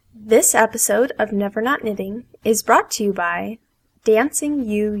This episode of Never Not Knitting is brought to you by Dancing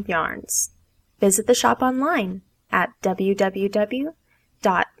You Yarns. Visit the shop online at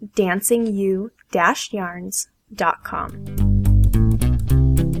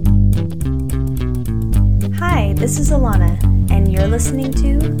www.dancingyou-yarns.com. Hi, this is Alana, and you're listening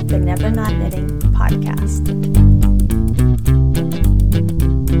to the Never Not Knitting podcast.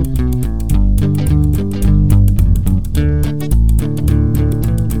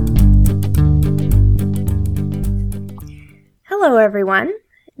 Hello everyone!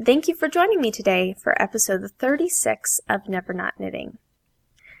 Thank you for joining me today for episode 36 of Never Not Knitting.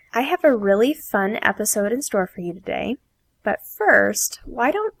 I have a really fun episode in store for you today, but first, why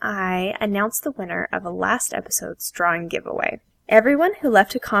don't I announce the winner of a last episode's drawing giveaway. Everyone who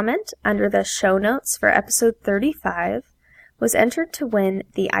left a comment under the show notes for episode 35 was entered to win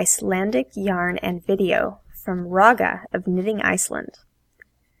the Icelandic yarn and video from Raga of Knitting Iceland.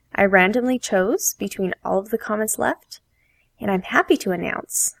 I randomly chose between all of the comments left, and I'm happy to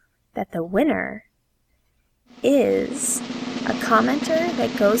announce that the winner is a commenter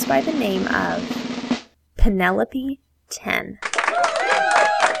that goes by the name of Penelope10.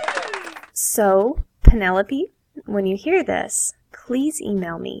 So, Penelope, when you hear this, please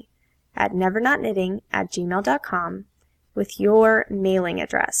email me at nevernotknitting@gmail.com with your mailing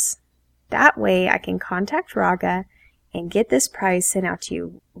address. That way I can contact Raga and get this prize sent out to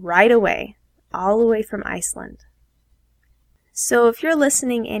you right away, all the way from Iceland. So if you're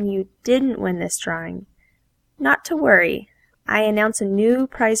listening and you didn't win this drawing, not to worry. I announce a new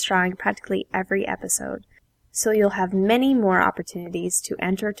prize drawing practically every episode, so you'll have many more opportunities to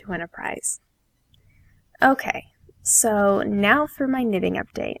enter to win a prize. Okay, so now for my knitting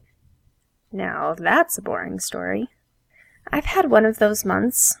update. Now that's a boring story. I've had one of those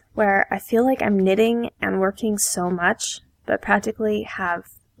months where I feel like I'm knitting and working so much, but practically have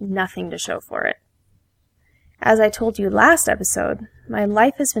nothing to show for it. As I told you last episode, my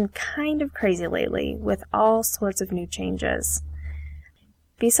life has been kind of crazy lately with all sorts of new changes.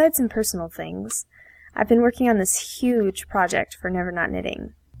 Besides some personal things, I've been working on this huge project for Never Not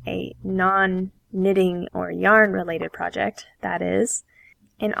Knitting, a non-knitting or yarn-related project, that is.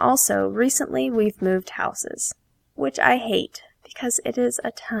 And also, recently we've moved houses, which I hate because it is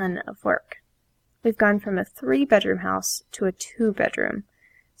a ton of work. We've gone from a 3-bedroom house to a 2-bedroom.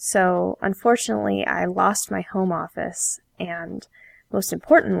 So, unfortunately, I lost my home office and, most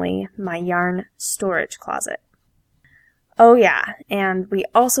importantly, my yarn storage closet. Oh yeah, and we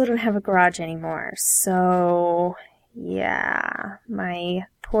also don't have a garage anymore, so yeah, my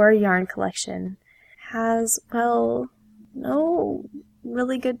poor yarn collection has, well, no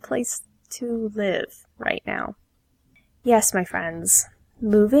really good place to live right now. Yes, my friends,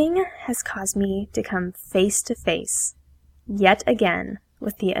 moving has caused me to come face to face, yet again,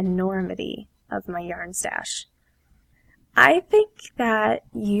 with the enormity of my yarn stash. I think that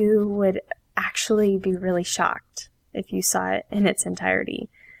you would actually be really shocked if you saw it in its entirety.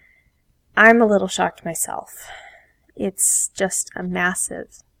 I'm a little shocked myself. It's just a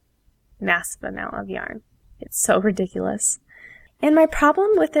massive, massive amount of yarn. It's so ridiculous. And my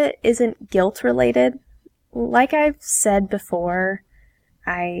problem with it isn't guilt related. Like I've said before,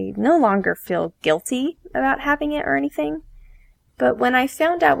 I no longer feel guilty about having it or anything. But when I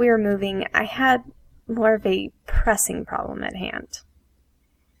found out we were moving, I had more of a pressing problem at hand.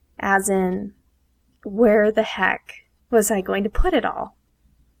 As in, where the heck was I going to put it all?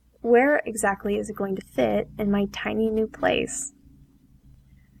 Where exactly is it going to fit in my tiny new place?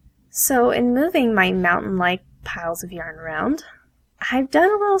 So in moving my mountain-like piles of yarn around, I've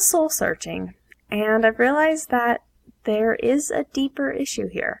done a little soul searching, and I've realized that there is a deeper issue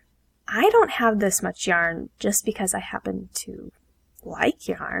here. I don't have this much yarn just because I happen to like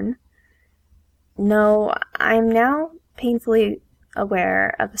yarn. No, I'm now painfully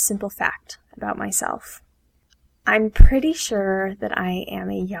aware of a simple fact about myself. I'm pretty sure that I am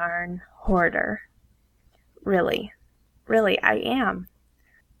a yarn hoarder. Really, I am.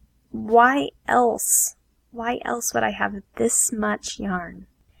 Why else would I have this much yarn?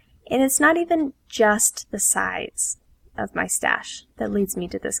 And it's not even just the size of my stash that leads me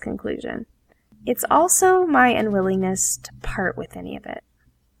to this conclusion. It's also my unwillingness to part with any of it.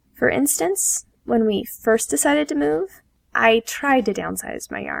 For instance, when we first decided to move, I tried to downsize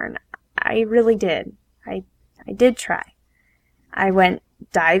my yarn. I really did. I did try. I went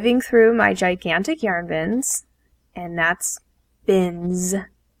diving through my gigantic yarn bins, and that's bins,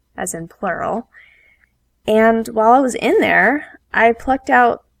 as in plural. And while I was in there, I plucked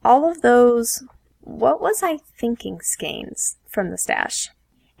out all of those, what was I thinking, skeins from the stash.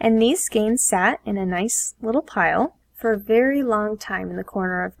 And these skeins sat in a nice little pile for a very long time in the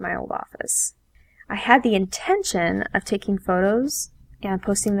corner of my old office. I had the intention of taking photos and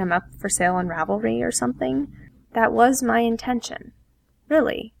posting them up for sale on Ravelry or something. That was my intention.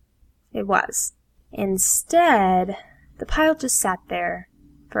 Really, it was. Instead, the pile just sat there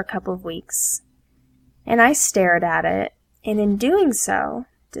for a couple of weeks, and I stared at it, and in doing so,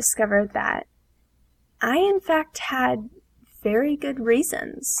 discovered that I in fact had very good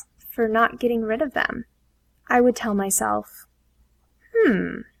reasons for not getting rid of them. I would tell myself,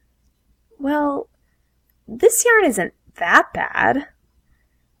 well, this yarn isn't that bad.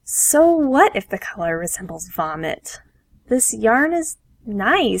 So what if the color resembles vomit? This yarn is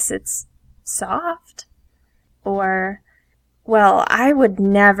nice, it's soft. Or, well, I would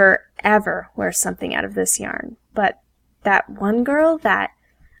never, ever wear something out of this yarn, but that one girl that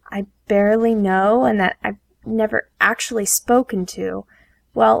I barely know and that I've never actually spoken to,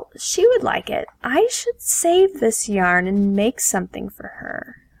 well, she would like it. I should save this yarn and make something for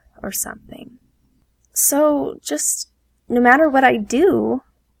her, or something. So, just, no matter what I do,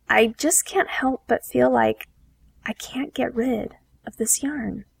 I just can't help but feel like I can't get rid of this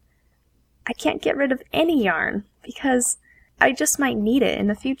yarn. I can't get rid of any yarn, because I just might need it in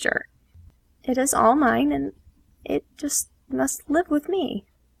the future. It is all mine, and it just must live with me.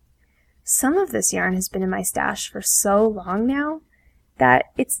 Some of this yarn has been in my stash for so long now that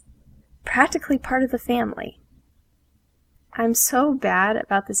it's practically part of the family. I'm so bad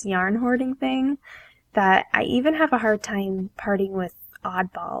about this yarn hoarding thing that I even have a hard time parting with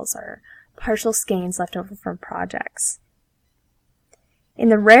oddballs or partial skeins left over from projects. In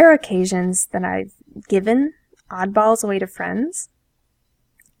the rare occasions that I've given oddballs away to friends,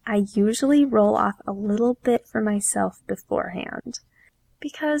 I usually roll off a little bit for myself beforehand.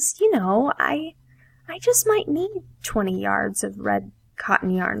 Because, I just might need 20 yards of red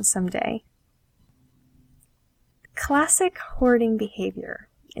cotton yarn someday. Classic hoarding behavior,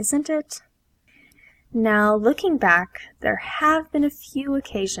 isn't it? Now, looking back, there have been a few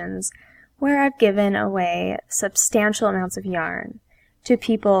occasions where I've given away substantial amounts of yarn to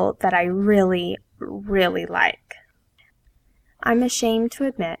people that I really, really like. I'm ashamed to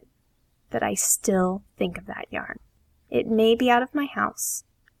admit that I still think of that yarn. It may be out of my house,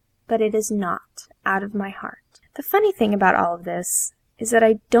 but it is not out of my heart. The funny thing about all of this is that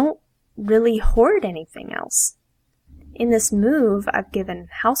I don't really hoard anything else. In this move, I've given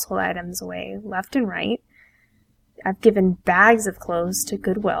household items away left and right. I've given bags of clothes to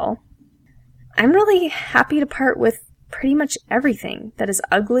Goodwill. I'm really happy to part with pretty much everything that is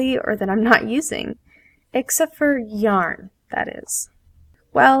ugly or that I'm not using, except for yarn, that is.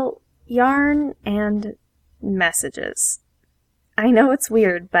 Well, yarn and messages. I know it's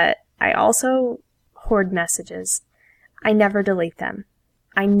weird, but I also hoard messages. I never delete them.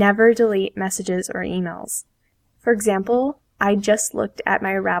 I never delete messages or emails. For example, I just looked at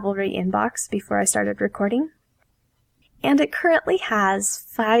my Ravelry inbox before I started recording, and it currently has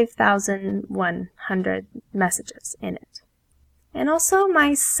 5,100 messages in it. And also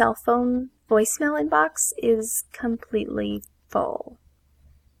my cell phone voicemail inbox is completely full.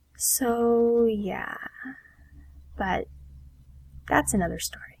 So, yeah. But that's another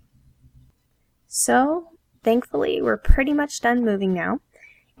story. So, thankfully, we're pretty much done moving now,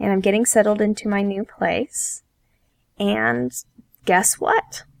 and I'm getting settled into my new place. And guess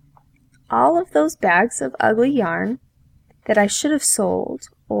what? All of those bags of ugly yarn that I should have sold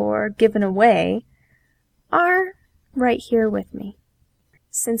or given away are right here with me.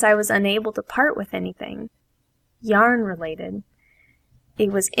 Since I was unable to part with anything yarn related,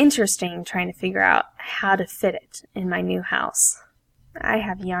 it was interesting trying to figure out how to fit it in my new house. I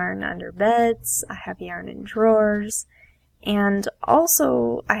have yarn under beds, I have yarn in drawers, and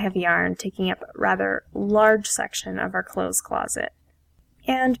also I have yarn taking up a rather large section of our clothes closet.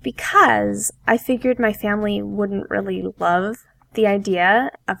 And because I figured my family wouldn't really love the idea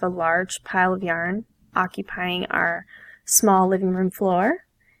of a large pile of yarn occupying our small living room floor,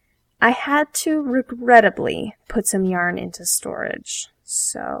 I had to regrettably put some yarn into storage.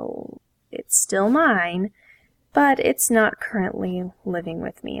 So it's still mine, but it's not currently living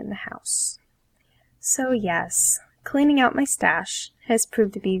with me in the house. So yes, cleaning out my stash has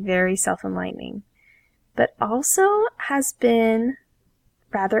proved to be very self-enlightening, but also has been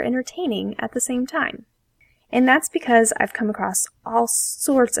rather entertaining at the same time. And that's because I've come across all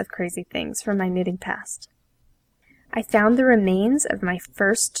sorts of crazy things from my knitting past. I found the remains of my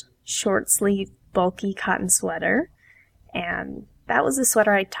first short-sleeve bulky cotton sweater, and that was the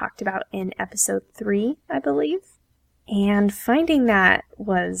sweater I talked about in episode 3, I believe. And finding that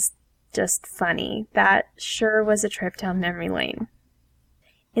was just funny. That sure was a trip down memory lane.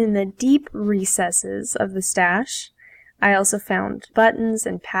 In the deep recesses of the stash, I also found buttons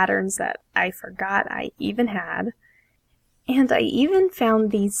and patterns that I forgot I even had. And I even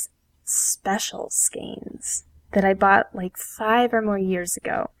found these special skeins that I bought like 5 or more years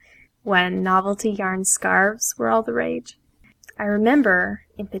ago when novelty yarn scarves were all the rage. I remember,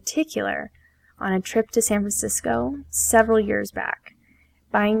 in particular, on a trip to San Francisco several years back,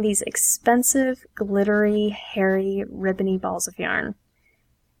 buying these expensive, glittery, hairy, ribbony balls of yarn.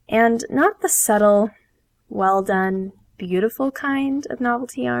 And not the subtle, well-done, beautiful kind of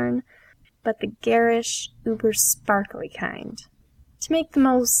novelty yarn, but the garish, uber sparkly kind, to make the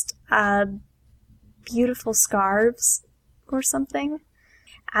most beautiful scarves or something.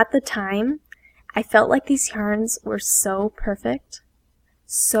 At the time, I felt like these yarns were so perfect,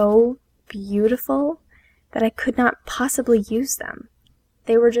 so beautiful, that I could not possibly use them.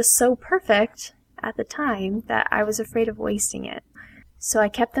 They were just so perfect at the time that I was afraid of wasting it. So I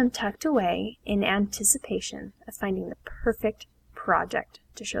kept them tucked away in anticipation of finding the perfect project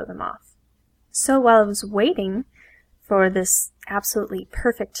to show them off. So while I was waiting for this absolutely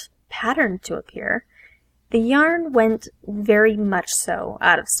perfect pattern to appear, the yarn went very much so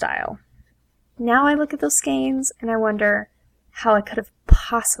out of style. Now I look at those skeins and I wonder how I could have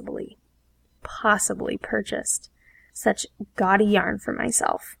possibly purchased such gaudy yarn for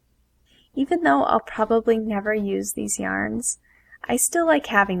myself. Even though I'll probably never use these yarns, I still like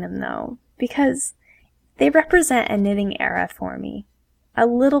having them though, because they represent a knitting era for me, a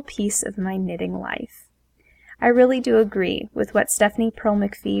little piece of my knitting life. I really do agree with what Stephanie Pearl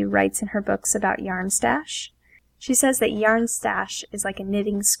McPhee writes in her books about Yarn Stash. She says that Yarn Stash is like a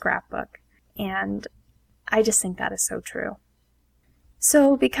knitting scrapbook, and I just think that is so true.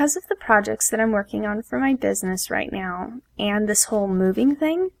 So because of the projects that I'm working on for my business right now, and this whole moving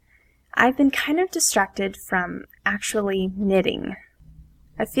thing, I've been kind of distracted from actually knitting.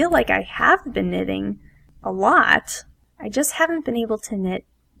 I feel like I have been knitting a lot, I just haven't been able to knit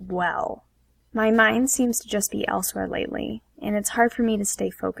well. My mind seems to just be elsewhere lately, and it's hard for me to stay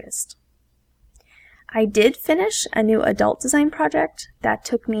focused. I did finish a new adult design project that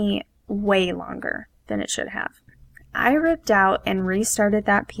took me way longer than it should have. I ripped out and restarted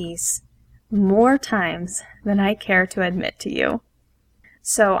that piece more times than I care to admit to you.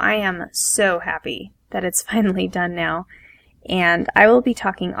 So I am so happy that it's finally done now, and I will be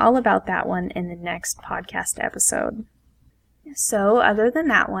talking all about that one in the next podcast episode. So other than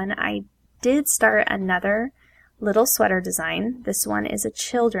that one, I did start another little sweater design. This one is a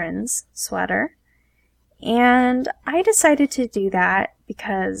children's sweater, and I decided to do that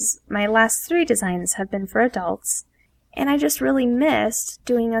because my last 3 designs have been for adults, and I just really missed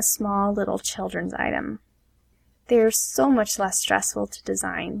doing a small little children's item. They're so much less stressful to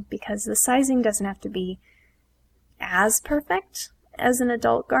design because the sizing doesn't have to be as perfect as an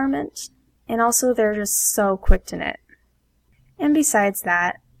adult garment, and also they're just so quick to knit. And besides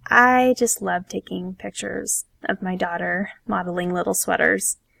that, I just love taking pictures of my daughter modeling little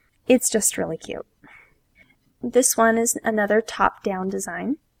sweaters. It's just really cute. This one is another top-down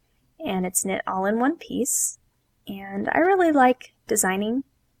design, and it's knit all in one piece. And I really like designing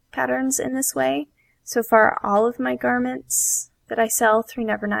patterns in this way. So far, all of my garments that I sell through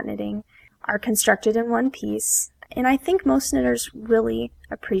Never Not Knitting are constructed in one piece. And I think most knitters really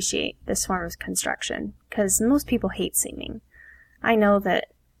appreciate this form of construction because most people hate seaming. I know that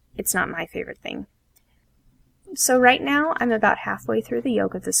it's not my favorite thing. So right now, I'm about halfway through the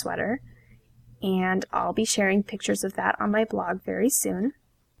yoke of the sweater, and I'll be sharing pictures of that on my blog very soon.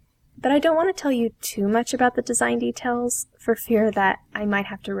 But I don't want to tell you too much about the design details for fear that I might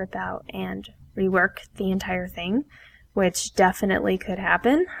have to rip out and rework the entire thing, which definitely could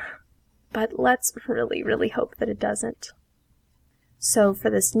happen. But let's really, really hope that it doesn't. So for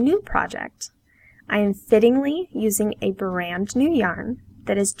this new project, I am fittingly using a brand new yarn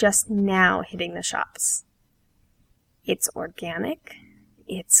that is just now hitting the shops. It's organic,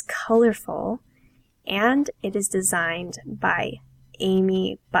 it's colorful, and it is designed by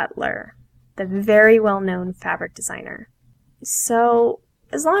Amy Butler, the very well-known fabric designer. So,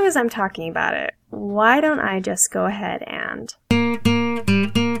 as long as I'm talking about it, why don't I just go ahead and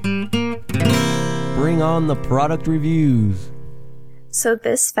bring on the product reviews. So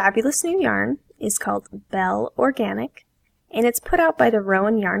this fabulous new yarn is called Belle Organic, and it's put out by the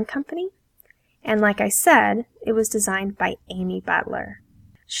Rowan Yarn Company. And like I said, it was designed by Amy Butler.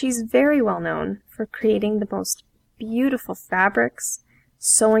 She's very well known for creating the most beautiful fabrics,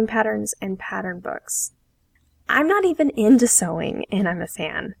 sewing patterns, and pattern books. I'm not even into sewing, and I'm a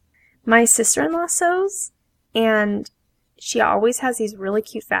fan. My sister-in-law sews, and she always has these really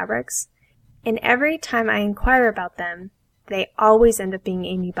cute fabrics, and every time I inquire about them, they always end up being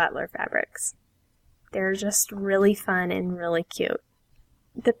Amy Butler fabrics. They're just really fun and really cute.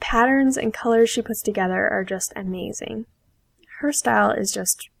 The patterns and colors she puts together are just amazing. Her style is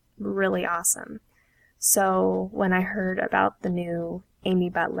just really awesome. So when I heard about the new Amy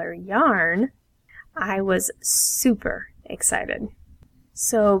Butler yarn, I was super excited.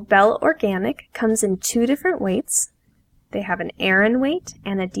 So Belle Organic comes in 2 different weights. They have an Aran weight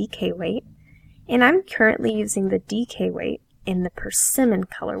and a DK weight, and I'm currently using the DK weight in the Persimmon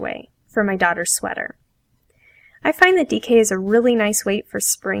colorway for my daughter's sweater. I find that DK is a really nice weight for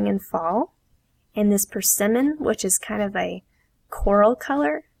spring and fall, and this Persimmon, which is kind of a coral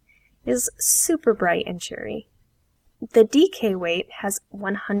color, is super bright and cheery. The DK weight has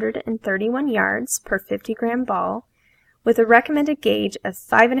 131 yards per 50-gram ball, with a recommended gauge of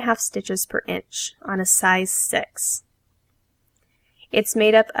 5.5 stitches per inch on a size 6. It's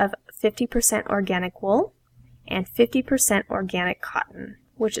made up of 50% organic wool and 50% organic cotton,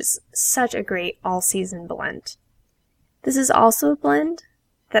 which is such a great all-season blend. This is also a blend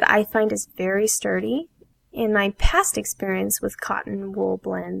that I find is very sturdy, and my past experience with cotton wool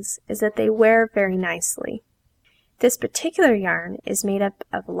blends is that they wear very nicely. This particular yarn is made up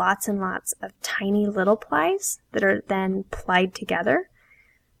of lots and lots of tiny little plies that are then plied together,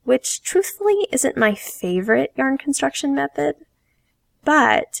 which truthfully isn't my favorite yarn construction method,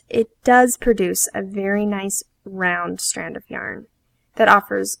 but it does produce a very nice round strand of yarn that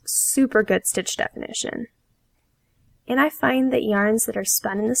offers super good stitch definition. And I find that yarns that are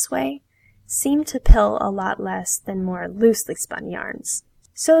spun in this way seem to pill a lot less than more loosely spun yarns.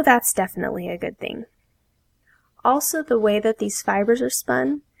 So that's definitely a good thing. Also, the way that these fibers are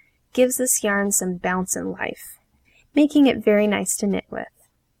spun gives this yarn some bounce and life, making it very nice to knit with.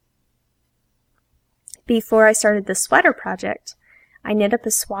 Before I started the sweater project, I knit up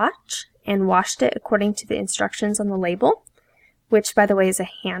a swatch and washed it according to the instructions on the label, which by the way is a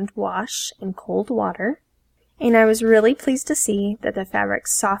hand wash in cold water. And I was really pleased to see that the fabric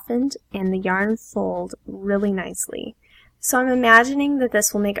softened and the yarn fulled really nicely. So I'm imagining that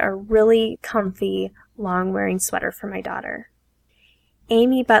this will make a really comfy, long-wearing sweater for my daughter.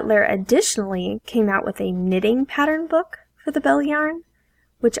 Amy Butler additionally came out with a knitting pattern book for the Belle yarn,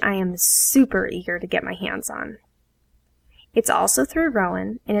 which I am super eager to get my hands on. It's also through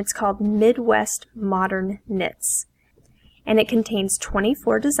Rowan, and it's called Midwest Modern Knits, and it contains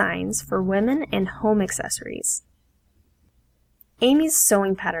 24 designs for women and home accessories. Amy's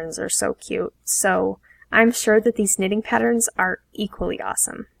sewing patterns are so cute, so I'm sure that these knitting patterns are equally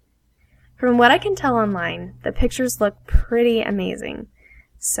awesome. From what I can tell online, the pictures look pretty amazing,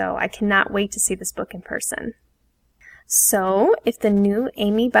 so I cannot wait to see this book in person. So, if the new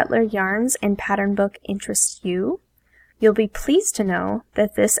Amy Butler Yarns and Pattern Book interests you, you'll be pleased to know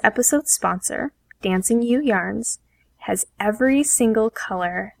that this episode's sponsor, Dancing You Yarns, has every single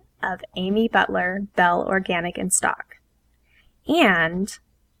color of Amy Butler Belle Organic in stock, and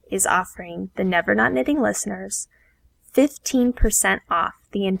is offering the Never Not Knitting listeners 15% off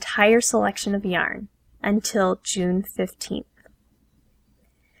the entire selection of yarn until June 15th.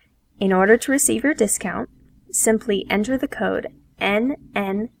 In order to receive your discount, simply enter the code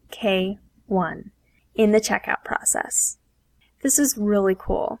NNK1 in the checkout process. This is really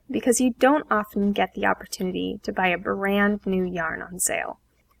cool because you don't often get the opportunity to buy a brand new yarn on sale.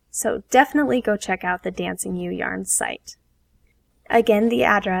 So definitely go check out the Dancing You Yarns site. Again, the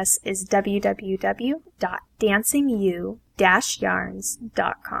address is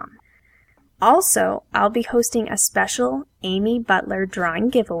www.dancingyou-yarns.com. Also, I'll be hosting a special Amy Butler drawing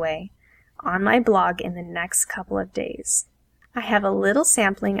giveaway on my blog in the next couple of days. I have a little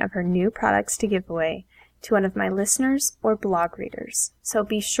sampling of her new products to give away to one of my listeners or blog readers, so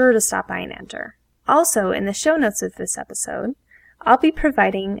be sure to stop by and enter. Also, in the show notes of this episode, I'll be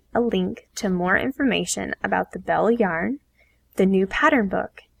providing a link to more information about the Belle yarn, the new pattern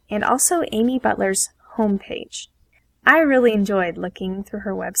book, and also Amy Butler's homepage. I really enjoyed looking through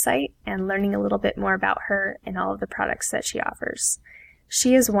her website and learning a little bit more about her and all of the products that she offers.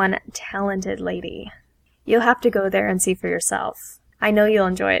 She is one talented lady. You'll have to go there and see for yourself. I know you'll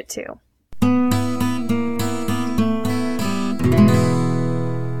enjoy it too.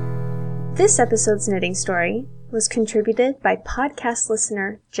 This episode's knitting story was contributed by podcast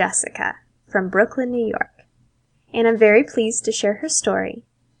listener Jessica from Brooklyn, New York, and I'm very pleased to share her story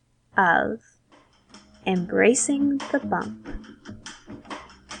of embracing the bump.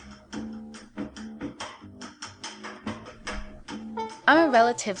 I'm a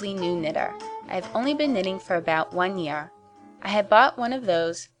relatively new knitter. I've only been knitting for about 1 year. I had bought one of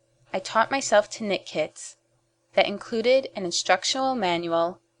those I taught myself to knit kits that included an instructional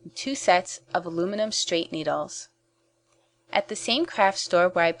manual and 2 sets of aluminum straight needles. At the same craft store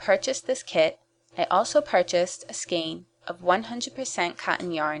where I purchased this kit, I also purchased a skein of 100%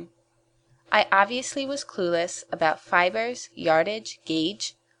 cotton yarn. I obviously was clueless about fibers, yardage,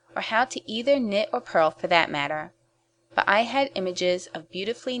 gauge, or how to either knit or purl for that matter, but I had images of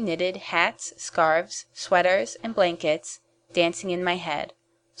beautifully knitted hats, scarves, sweaters, and blankets dancing in my head,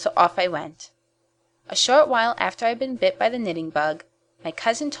 so off I went. A short while after I'd been bit by the knitting bug, my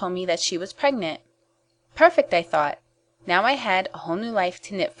cousin told me that she was pregnant. Perfect, I thought. Now I had a whole new life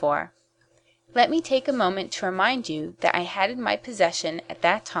to knit for. Let me take a moment to remind you that I had in my possession at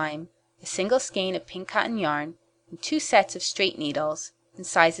that time a single skein of pink cotton yarn and 2 sets of straight needles in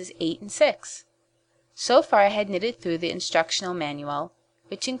sizes 8 and 6. So far I had knitted through the instructional manual,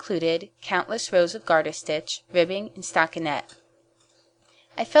 which included countless rows of garter stitch, ribbing, and stockinette.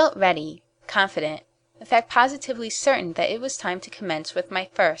 I felt ready, confident, in fact positively certain that it was time to commence with my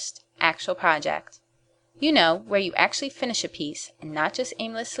first actual project. You know, where you actually finish a piece and not just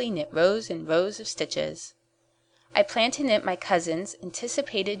aimlessly knit rows and rows of stitches. I planned to knit my cousin's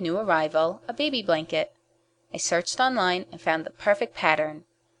anticipated new arrival a baby blanket. I searched online and found the perfect pattern.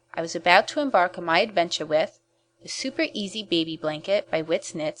 I was about to embark on my adventure with the Super Easy Baby Blanket by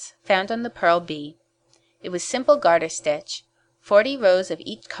Wits Knits, found on the Purl Bee. It was simple garter stitch, 40 rows of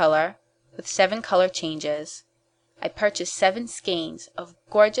each color, with 7 color changes. I purchased 7 skeins of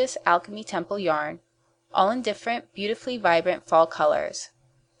gorgeous Alchemy Temple yarn, all in different, beautifully vibrant fall colors.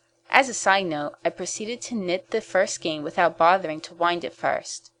 As a side note, I proceeded to knit the first skein without bothering to wind it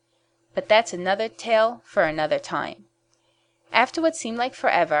first. But that's another tale for another time. After what seemed like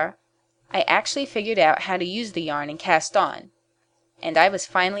forever, I actually figured out how to use the yarn and cast on. And I was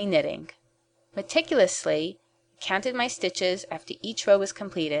finally knitting. Meticulously, I counted my stitches after each row was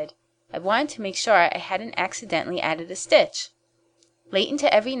completed. I wanted to make sure I hadn't accidentally added a stitch. Late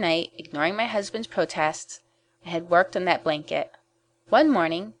into every night, ignoring my husband's protests, I had worked on that blanket. One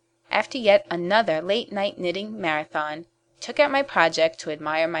morning, after yet another late-night knitting marathon, I took out my project to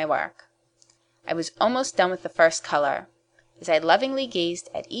admire my work. I was almost done with the first color. As I lovingly gazed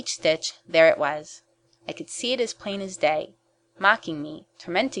at each stitch, there it was. I could see it as plain as day, mocking me,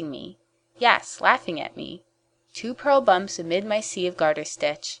 tormenting me, yes, laughing at me. 2 purl bumps amid my sea of garter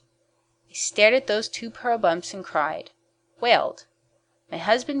stitch. I stared at those 2 purl bumps and cried, wailed. My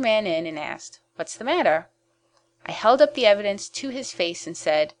husband ran in and asked, "What's the matter?" I held up the evidence to his face and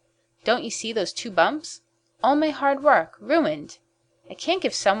said, "Don't you see those 2 bumps? All my hard work, ruined. I can't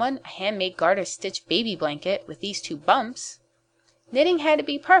give someone a handmade garter stitch baby blanket with these 2 bumps. Knitting had to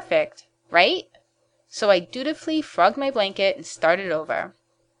be perfect, right?" So I dutifully frogged my blanket and started over.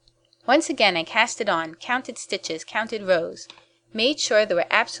 Once again I cast it on, counted stitches, counted rows, made sure there were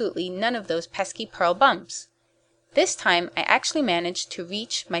absolutely none of those pesky purl bumps. This time I actually managed to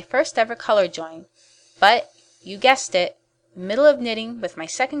reach my first ever color join, but, you guessed it, in the middle of knitting with my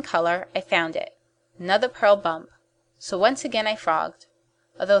second color, I found it, another purl bump. So once again I frogged,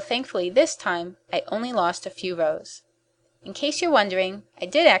 although thankfully this time I only lost a few rows. In case you're wondering, I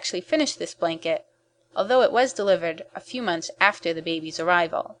did actually finish this blanket, although it was delivered a few months after the baby's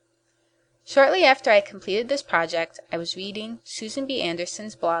arrival. Shortly after I completed this project, I was reading Susan B.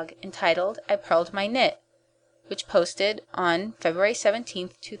 Anderson's blog entitled I Purled My Knit, which posted on February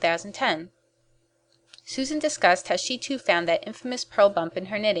 17, 2010. Susan discussed how she too found that infamous purl bump in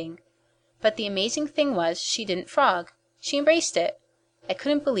her knitting, but the amazing thing was she didn't frog. She embraced it. I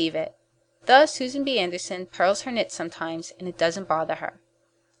couldn't believe it. Thus Susan B. Anderson purls her knit sometimes, and it doesn't bother her.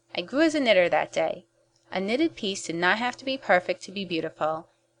 I grew as a knitter that day. A knitted piece did not have to be perfect to be beautiful.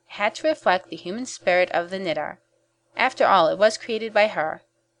 It had to reflect the human spirit of the knitter. After all, it was created by her.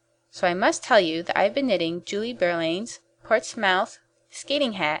 So I must tell you that I've been knitting Julie Berlane's Portsmouth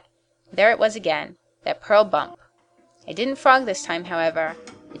skating hat. There it was again, that purl bump. I didn't frog this time, however.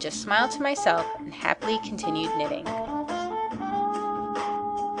 I just smiled to myself and happily continued knitting.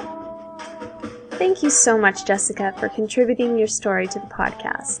 Thank you so much, Jessica, for contributing your story to the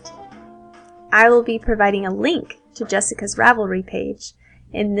podcast. I will be providing a link to Jessica's Ravelry page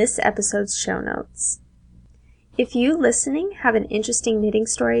in this episode's show notes. If you listening have an interesting knitting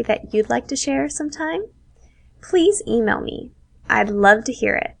story that you'd like to share sometime, please email me. I'd love to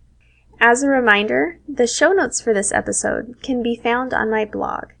hear it. As a reminder, the show notes for this episode can be found on my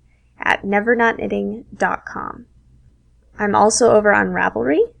blog at nevernotKnitting.com. I'm also over on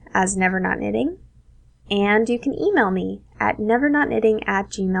Ravelry as nevernotKnitting, and you can email me at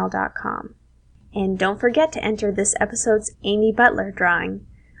nevernotKnitting@gmail.com. And don't forget to enter this episode's Amy Butler drawing.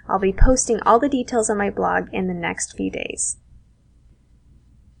 I'll be posting all the details on my blog in the next few days.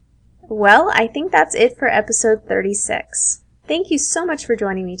 Well, I think that's it for episode 36. Thank you so much for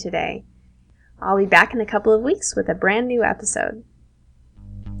joining me today. I'll be back in a couple of weeks with a brand new episode.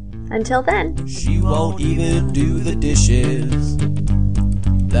 Until then, She won't even do the dishes.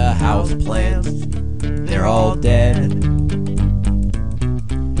 The house plants, they're all dead.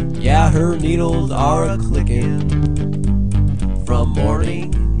 Yeah, her needles are a-clicking from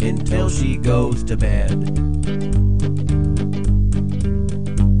morning until she goes to bed.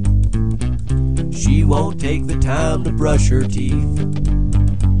 She won't take the time to brush her teeth.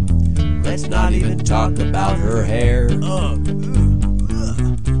 Let's not even talk about her hair.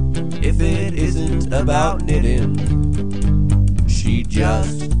 If it isn't about knitting, she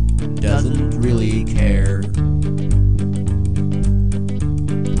just doesn't really care.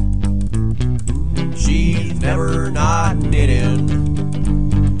 She's never not knitting,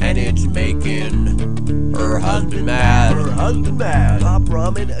 and it's making her husband mad. Pop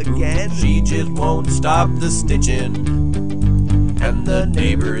ramen again? She just won't stop the stitching, and the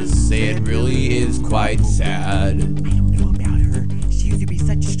neighbors say it really is quite sad. I don't know about her. She used to be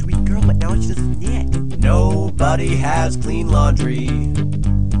such a sweet girl, but now she doesn't knit. Nobody has clean laundry.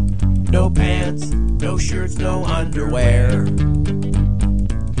 No pants, no shirts, no underwear.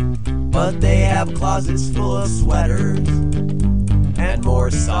 But they have closets full of sweaters and more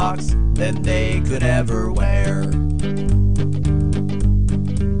socks than they could ever wear.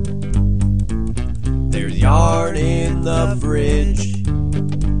 There's yarn in the fridge,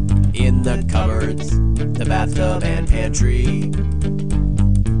 in the cupboards, the bathtub and pantry.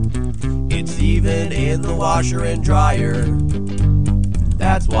 It's even in the washer and dryer.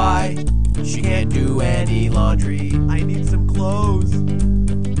 That's why she can't do any laundry. I need some clothes.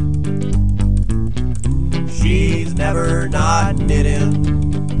 She's never not knitting,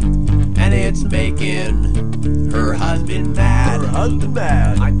 and it's making her husband mad.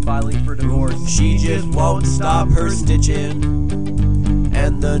 I'm filing for divorce. She just won't stop her stitching,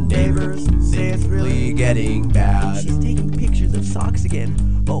 and the neighbors say it's really getting bad. She's taking pictures of socks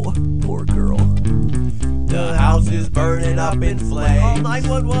again. Oh, poor girl. The house is burning up in Call flames.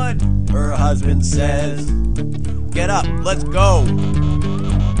 911. Her husband says, "Get up, let's go."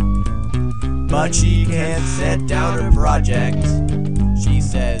 But she can't set down her project. She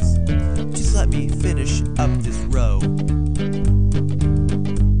says, Just let me finish up this row.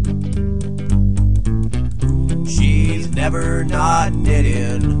 she's never not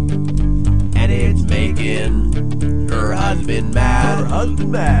knitting, and it's making her husband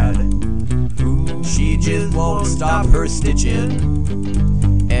mad. She just won't stop her stitching,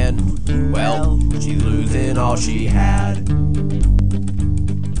 and, well, she's losing all she had.